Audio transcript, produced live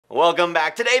Welcome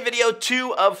back. Today, video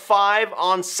 2 of 5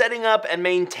 on setting up and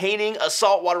maintaining a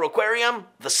saltwater aquarium,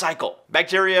 the cycle.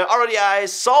 Bacteria, RODIs,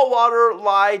 saltwater,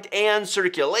 light, and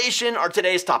circulation are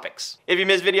today's topics. If you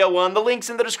missed video 1, the link's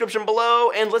in the description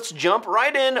below, and let's jump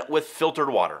right in with filtered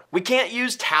water. We can't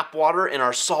use tap water in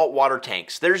our saltwater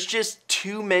tanks. There's just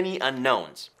too many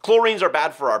unknowns. Chlorines are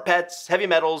bad for our pets, heavy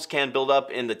metals can build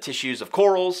up in the tissues of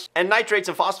corals, and nitrates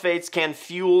and phosphates can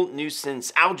fuel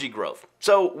nuisance algae growth.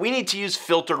 So we need to use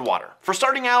filtered water. For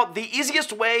starting out, the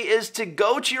easiest way is to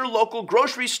go to your local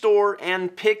grocery store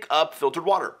and pick up filtered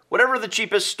water. Whatever the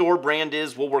cheapest store brand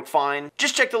is will work fine.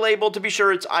 Just check the label to be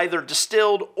sure it's either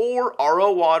distilled or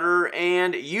RO water,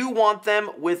 and you want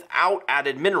them without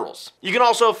added minerals. You can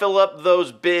also fill up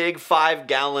those big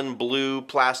 5-gallon blue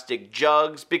plastic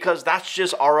jugs because that's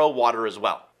just RO water as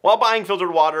well. While buying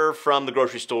filtered water from the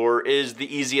grocery store is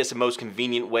the easiest and most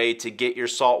convenient way to get your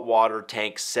saltwater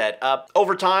tank set up,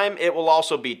 over time it will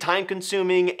also be time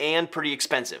consuming and pretty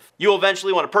expensive. You'll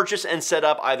eventually want to purchase and set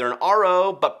up either an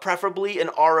RO, but preferably an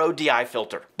RODI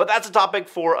filter. But that's a topic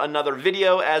for another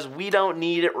video, as we don't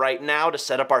need it right now to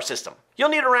set up our system. You'll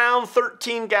need around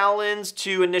 13 gallons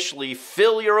to initially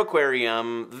fill your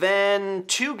aquarium, then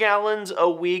 2 gallons a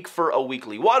week for a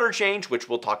weekly water change, which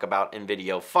we'll talk about in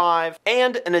video 5,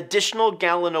 and an additional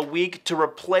gallon a week to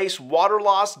replace water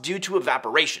loss due to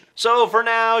evaporation. So for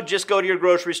now, just go to your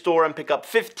grocery store and pick up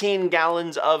 15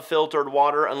 gallons of filtered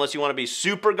water. Unless you want to be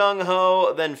super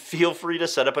gung-ho, then feel free to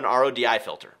set up an RODI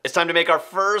filter. It's time to make our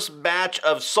first batch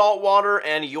of salt water,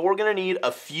 and you're gonna need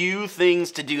a few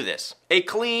things to do this. A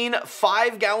clean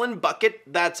 5-gallon bucket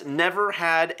that's never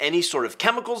had any sort of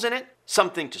chemicals in it,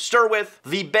 something to stir with,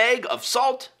 the bag of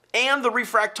salt, and the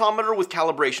refractometer with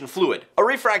calibration fluid. A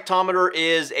refractometer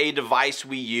is a device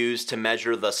we use to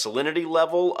measure the salinity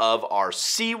level of our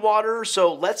seawater,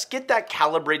 so let's get that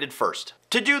calibrated first.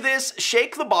 To do this,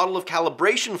 shake the bottle of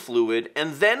calibration fluid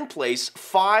and then place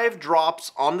 5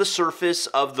 drops on the surface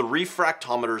of the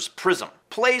refractometer's prism.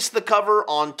 Place the cover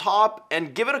on top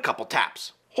and give it a couple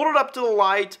taps. Hold it up to the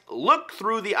light, look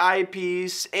through the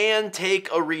eyepiece, and take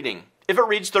a reading. If it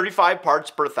reads 35 parts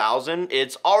per thousand,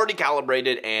 it's already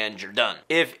calibrated and you're done.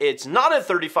 If it's not at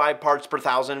 35 parts per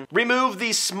thousand, remove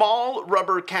the small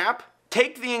rubber cap,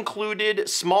 take the included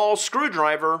small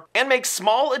screwdriver, and make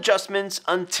small adjustments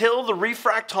until the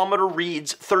refractometer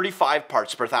reads 35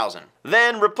 parts per thousand.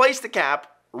 Then replace the cap,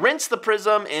 rinse the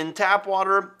prism in tap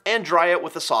water, and dry it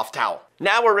with a soft towel.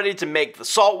 Now we're ready to make the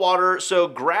salt water, so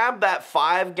grab that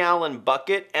 5-gallon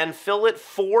bucket and fill it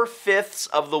 4/5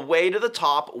 of the way to the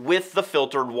top with the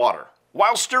filtered water.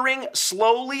 While stirring,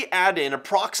 slowly add in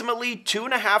approximately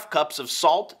 2.5 cups of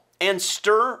salt and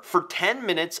stir for 10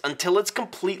 minutes until it's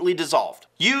completely dissolved.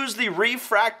 Use the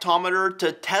refractometer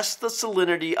to test the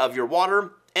salinity of your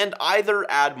water and either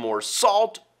add more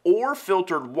salt or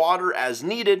filtered water as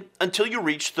needed until you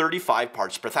reach 35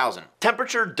 parts per thousand.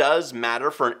 Temperature does matter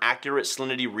for an accurate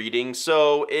salinity reading,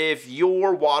 so if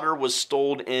your water was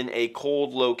stored in a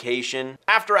cold location,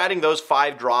 after adding those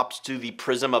 5 drops to the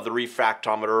prism of the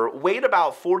refractometer, wait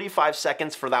about 45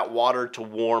 seconds for that water to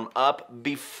warm up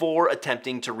before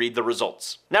attempting to read the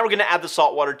results. Now we're going to add the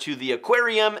salt water to the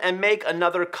aquarium and make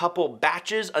another couple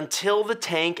batches until the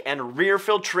tank and rear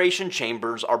filtration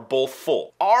chambers are both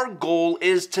full. Our goal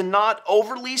is to not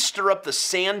overly stir up the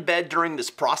sand bed during this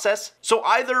process, so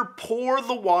either pour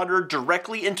the water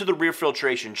directly into the rear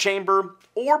filtration chamber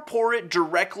or pour it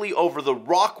directly over the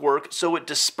rockwork so it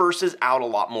disperses out a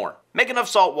lot more. Make enough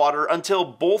salt water until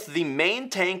both the main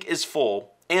tank is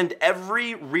full and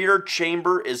every rear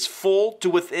chamber is full to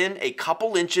within a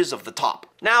couple inches of the top.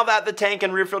 Now that the tank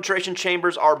and rear filtration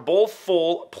chambers are both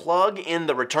full, plug in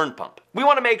the return pump. We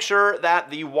want to make sure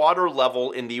that the water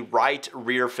level in the right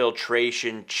rear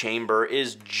filtration chamber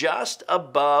is just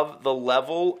above the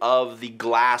level of the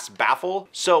glass baffle,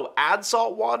 so add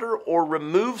salt water or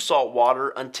remove salt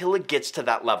water until it gets to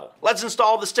that level. Let's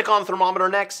install the stick-on thermometer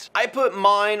next. I put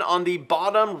mine on the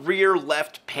bottom rear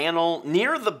left panel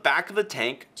near the back of the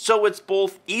tank, so it's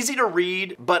both easy to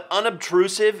read but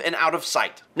unobtrusive and out of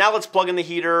sight. Now let's plug in the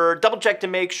heater, double check to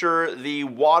make sure the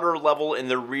water level in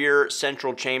the rear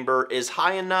central chamber is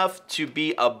high enough to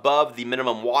be above the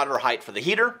minimum water height for the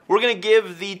heater. We're going to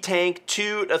give the tank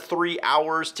 2 to 3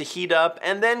 hours to heat up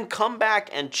and then come back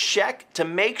and check to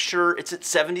make sure it's at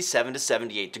 77 to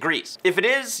 78 degrees. If it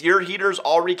is, your heater's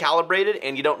already calibrated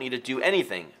and you don't need to do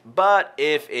anything. But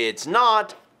if it's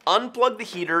not, unplug the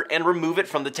heater and remove it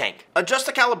from the tank. Adjust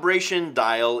the calibration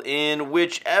dial in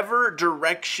whichever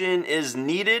direction is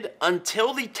needed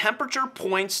until the temperature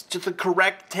points to the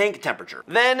correct tank temperature.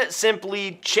 Then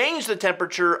simply change the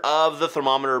temperature of the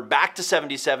thermometer back to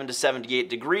 77 to 78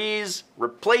 degrees,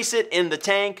 replace it in the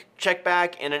tank, check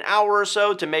back in an hour or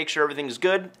so to make sure everything is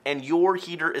good, and your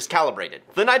heater is calibrated.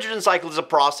 The nitrogen cycle is a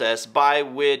process by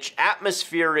which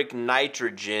atmospheric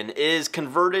nitrogen is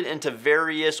converted into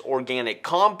various organic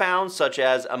compounds such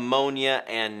as ammonia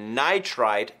and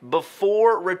nitrite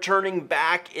before returning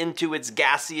back into its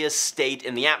gaseous state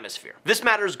in the atmosphere. This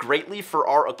matters greatly for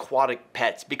our aquatic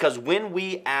pets because when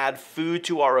we add food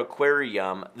to our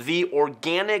aquarium, the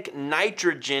organic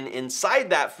nitrogen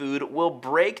inside that food will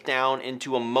break down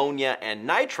into ammonia and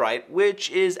nitrite,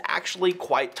 which is actually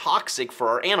quite toxic for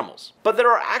our animals. But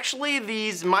there are actually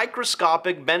these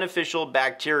microscopic beneficial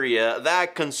bacteria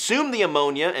that consume the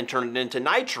ammonia and turn it into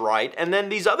nitrite, and then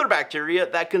these other bacteria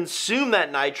that consume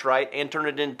that nitrite and turn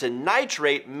it into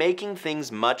nitrate, making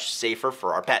things much safer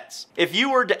for our pets. If you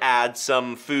were to add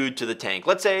some food to the tank,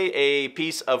 let's say a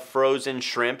piece of frozen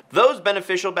shrimp, those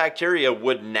beneficial bacteria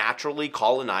would naturally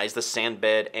colonize the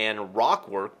sandbed and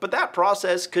rockwork, but that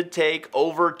process could take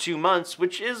over 2 months,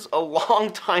 which is a long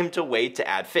time to wait to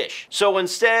add fish. So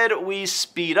instead, we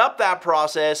speed up that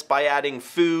process by adding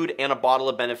food and a bottle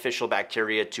of beneficial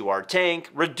bacteria to our tank,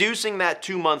 reducing that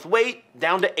 2-month wait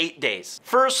down to 8 days.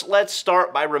 First, let's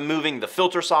start by removing the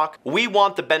filter sock. We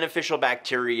want the beneficial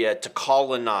bacteria to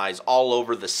colonize all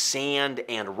over the sand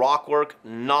and rockwork,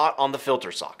 not on the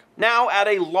filter sock. Now add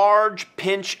a large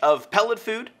pinch of pellet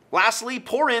food. Lastly,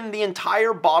 pour in the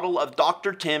entire bottle of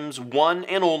Dr. Tim's one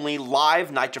and only live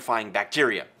nitrifying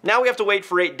bacteria. Now we have to wait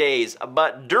for 8 days,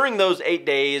 but during those 8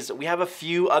 days, we have a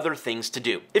few other things to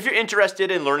do. If you're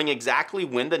interested in learning exactly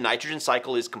when the nitrogen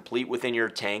cycle is complete within your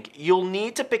tank, you'll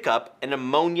need to pick up an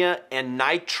ammonia and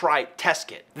nitrite test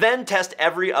kit. Then test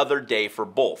every other day for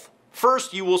both.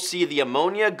 First, you will see the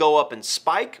ammonia go up and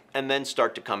spike and then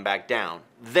start to come back down.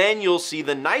 Then you'll see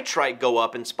the nitrite go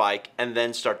up and spike and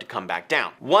then start to come back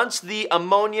down. Once the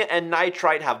ammonia and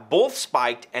nitrite have both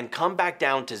spiked and come back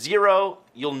down to 0,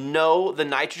 you'll know the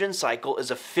nitrogen cycle is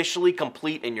officially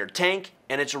complete in your tank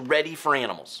and it's ready for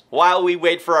animals. While we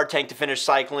wait for our tank to finish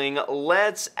cycling,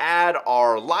 let's add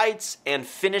our lights and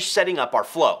finish setting up our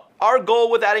flow. Our goal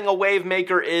with adding a wave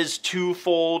maker is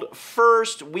twofold.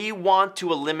 First, we want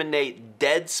to eliminate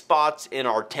dead spots in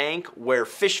our tank where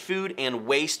fish food and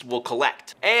waste will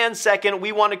collect. And second,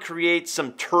 we want to create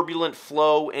some turbulent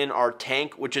flow in our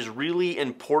tank, which is really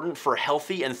important for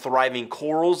healthy and thriving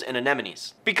corals and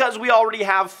anemones. Because we already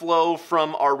have flow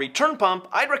from our return pump,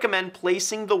 I'd recommend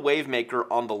placing the wave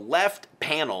maker on the left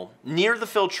panel near the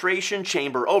filtration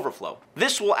chamber overflow.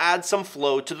 This will add some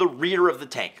flow to the rear of the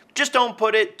tank. Just don't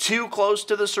put it too close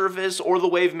to the surface or the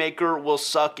wave maker will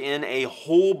suck in a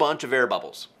whole bunch of air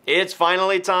bubbles. It's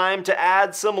finally time to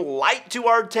add some light to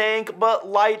our tank, but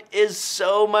light is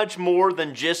so much more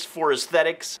than just for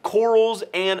aesthetics. Corals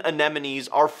and anemones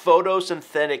are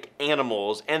photosynthetic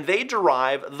animals and they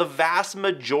derive the vast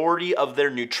majority of their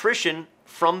nutrition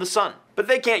from the sun. But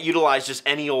they can't utilize just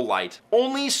any old light.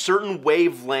 Only certain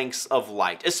wavelengths of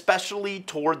light, especially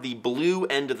toward the blue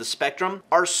end of the spectrum,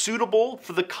 are suitable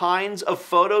for the kinds of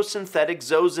photosynthetic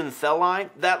zooxanthellae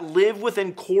that live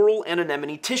within coral and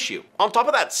anemone tissue. On top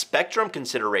of that spectrum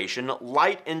consideration,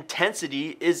 light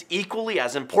intensity is equally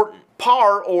as important.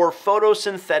 PAR, or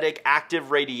photosynthetic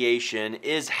active radiation,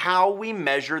 is how we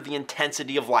measure the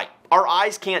intensity of light. Our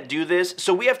eyes can't do this,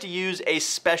 so we have to use a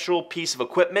special piece of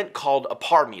equipment called a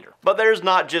PAR meter. But there's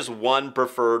not just one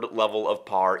preferred level of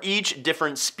PAR. Each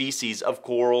different species of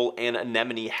coral and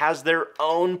anemone has their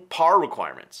own PAR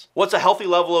requirements. What's a healthy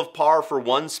level of PAR for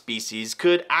one species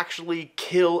could actually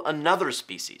kill another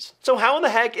species. So how in the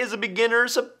heck is a beginner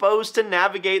supposed to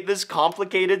navigate this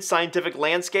complicated scientific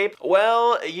landscape?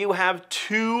 Well, you have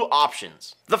two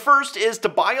options. The first is to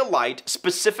buy a light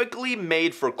specifically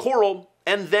made for coral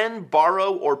and then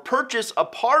borrow or purchase a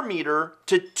PAR meter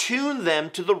to tune them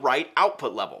to the right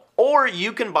output level. Or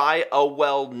you can buy a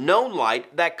well-known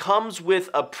light that comes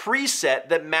with a preset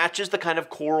that matches the kind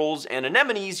of corals and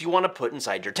anemones you want to put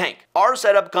inside your tank. Our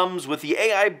setup comes with the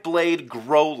AI Blade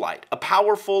Grow Light, a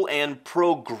powerful and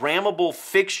programmable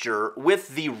fixture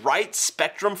with the right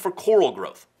spectrum for coral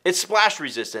growth. It's splash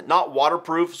resistant, not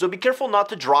waterproof, so be careful not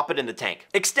to drop it in the tank.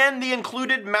 Extend the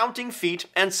included mounting feet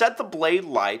and set the blade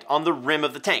light on the rim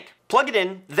of the tank. Plug it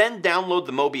in, then download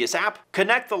the Mobius app,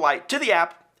 connect the light to the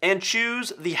app, and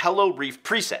choose the HelloReef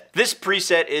preset. This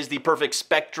preset is the perfect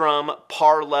spectrum,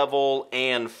 par level,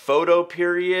 and photo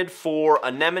period for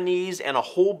anemones and a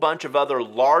whole bunch of other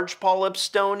large polyps,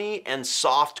 stony, and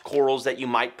soft corals that you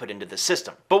might put into the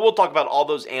system. But we'll talk about all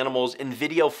those animals in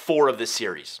video 4 of this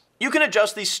series. You can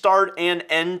adjust the start and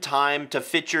end time to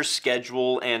fit your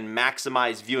schedule and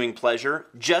maximize viewing pleasure.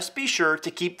 Just be sure to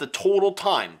keep the total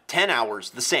time, 10 hours,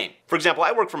 the same. For example,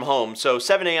 I work from home, so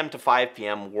 7 a.m. to 5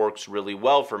 p.m. works really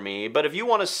well for me, but if you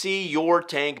want to see your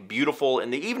tank beautiful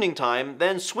in the evening time,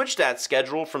 then switch that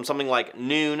schedule from something like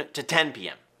noon to 10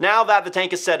 p.m. Now that the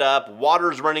tank is set up,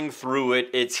 water's running through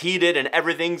it, it's heated, and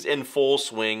everything's in full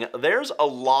swing, there's a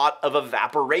lot of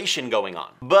evaporation going on.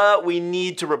 But we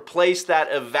need to replace that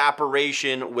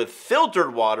evaporation with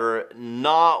filtered water,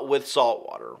 not with salt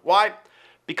water. Why?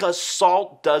 Because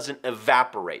salt doesn't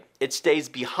evaporate. It stays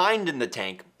behind in the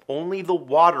tank. Only the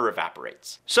water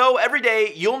evaporates. So every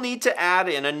day you'll need to add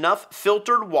in enough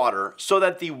filtered water so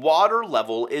that the water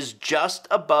level is just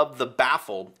above the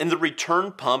baffle in the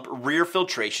return pump rear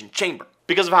filtration chamber.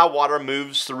 Because of how water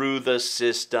moves through the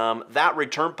system, that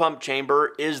return pump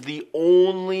chamber is the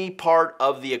only part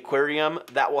of the aquarium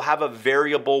that will have a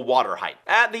variable water height.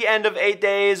 At the end of 8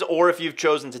 days, or if you've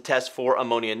chosen to test for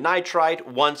ammonium nitrite,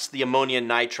 once the ammonium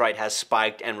nitrite has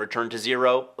spiked and returned to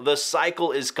 0, the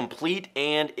cycle is complete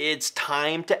and it's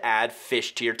time to add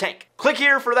fish to your tank. Click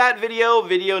here for that video,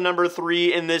 video number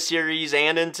 3 in this series,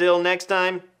 and until next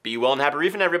time, be well and happy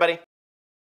reefing, everybody.